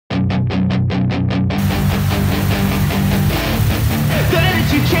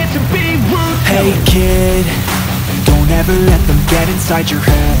ever let them get inside your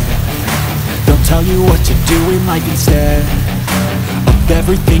head. They'll tell you what to do in life instead of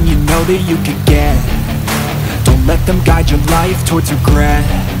everything you know that you could get. Don't let them guide your life towards regret.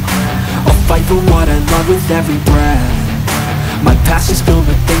 I'll fight for what I love with every breath. My past is filled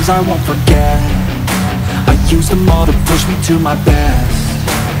with things I won't forget. I use them all to push me to my best.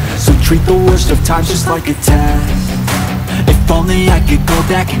 So treat the worst of times just like a test. If only I could go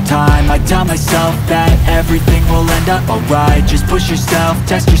back in time, I'd tell myself that everything will end up alright. Just push yourself,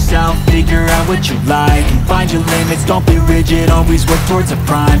 test yourself, figure out what you like, and find your limits, don't be rigid, always work towards a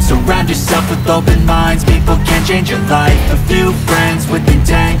prime. Surround yourself with open minds, people can change your life. A few friends with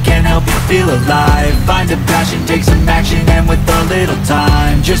intent can help you feel alive. Find a passion, take some action, and with a little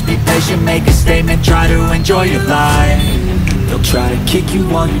time, just be patient, make a statement, try to enjoy your life. They'll try to kick you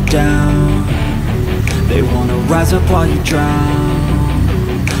while you're down. They wanna rise up while you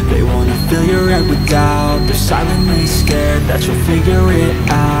drown. They wanna fill your head with doubt. They're silently scared that you'll figure it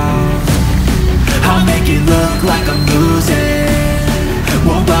out. I'll make it look like I'm losing,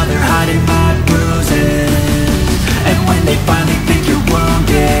 won't bother hiding my bruises. And when they finally think you're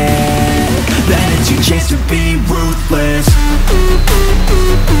wounded, then it's your chance to be ruthless.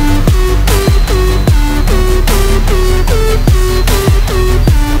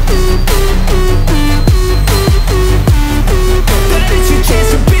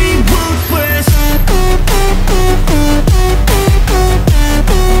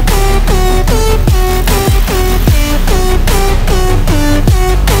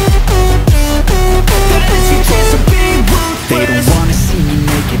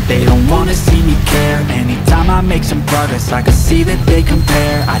 Make some progress, I can see that they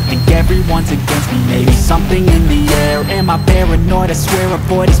compare. I think everyone's against me, maybe something in the air. Am I paranoid? I swear a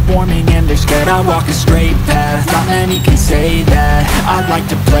void is forming and they're scared. I walk a straight path, not many can say that. I like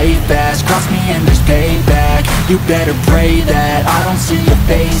to play fast, cross me and there's payback. You better pray that I don't see your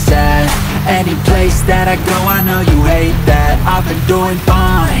face at any place that I go. I know you hate that. I've been doing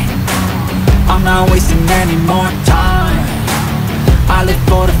fine, I'm not wasting any more time. I live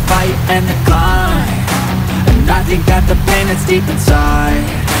for the fight and the climb. I think that the pain that's deep inside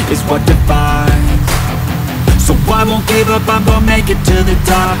is what defines. So I won't give up, I'm gonna make it to the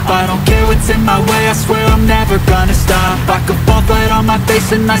top. I don't care what's in my way, I swear I'm never gonna stop. I could fall flat on my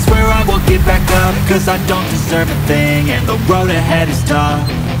face and I swear I won't get back up, cause I don't deserve a thing and the road ahead is tough.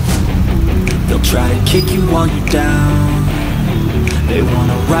 They'll try to kick you while you're down. They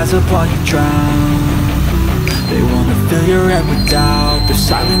wanna rise up while you drown. They wanna fill your head with doubt. They're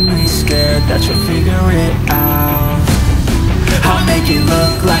silently scared that you'll figure it out. I'll make it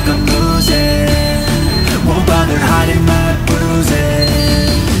look like I'm losing, won't bother hiding my bruises.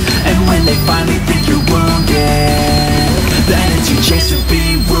 And when they finally think you're wounded, then it's your chance to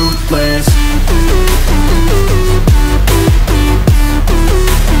be ruthless.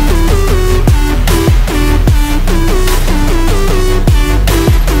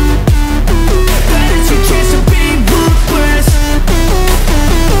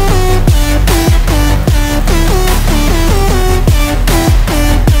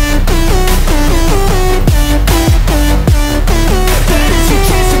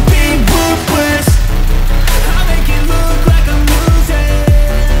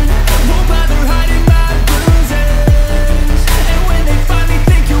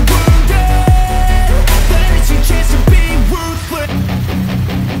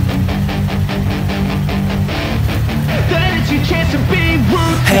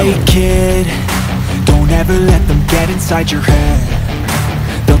 Hey kid, don't ever let them get inside your head.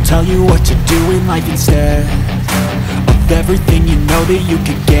 They'll tell you what to do in life instead of everything you know that you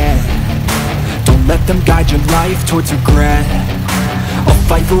could get. Don't let them guide your life towards regret. I'll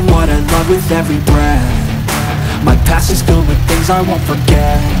fight for what I love with every breath. My past is filled with things I won't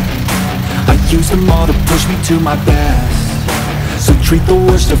forget. I use them all to push me to my best. So treat the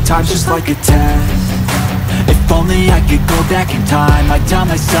worst of times just like a test. If only I could go back in time, I'd tell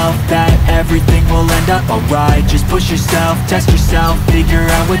myself that everything will end up alright. Just push yourself, test yourself, figure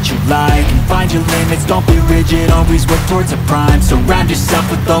out what you like, and find your limits, don't be rigid, always work towards a prime. Surround yourself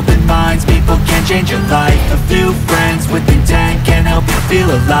with open minds, people can change your life. A few friends with intent can help you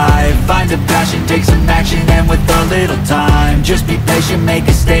feel alive. Find a passion, take some action, and with a little time, just be patient, make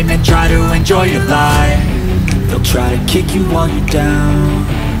a statement, try to enjoy your life. They'll try to kick you while you're down.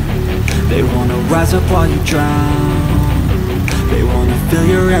 They wanna rise up while you drown. They wanna fill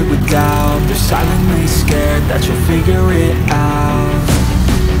your head with doubt. They're silently scared that you'll figure it out.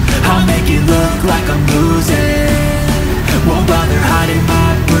 I'll make it look like I'm losing, won't bother hiding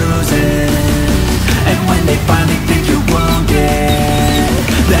my bruises. And when they finally think you're wounded,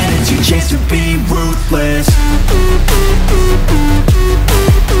 then it's your chance to be ruthless.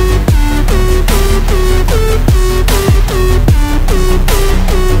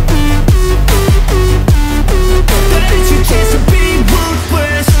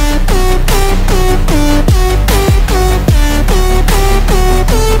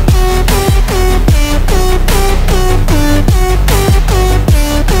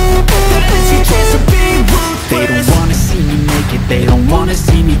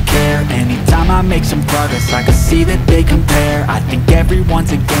 I make some progress, I can see that they compare. I think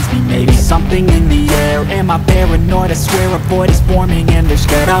everyone's against me, maybe something in the air. Am I paranoid? I swear a void is forming and they're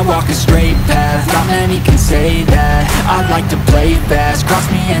scared. I walk a straight path, not many can say that. I like to play fast, cross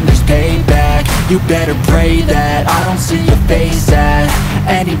me and there's payback. You better pray that I don't see your face at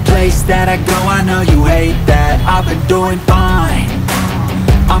any place that I go. I know you hate that. I've been doing fine,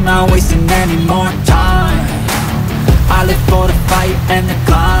 I'm not wasting any more time. I live for the fight and the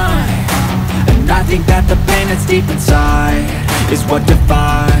climb, and I think that the pain that's deep inside is what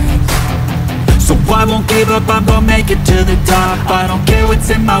defines. So I won't give up, I'm gonna make it to the top. I don't care what's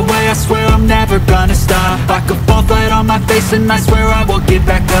in my way, I swear I'm never gonna stop. I could fall flat on my face and I swear I will get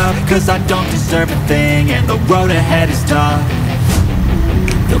back up, cause I don't deserve a thing and the road ahead is tough.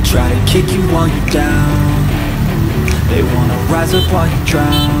 They'll try to kick you while you're down, they wanna rise up while you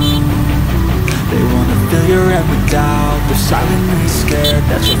drown. They wanna fill your head with doubt, they're silently scared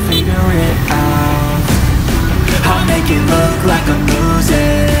that you'll figure it out. I'll make it look like I'm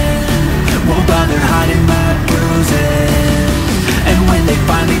losing, won't bother hiding my bruises. And when they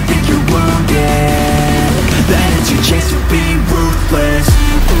find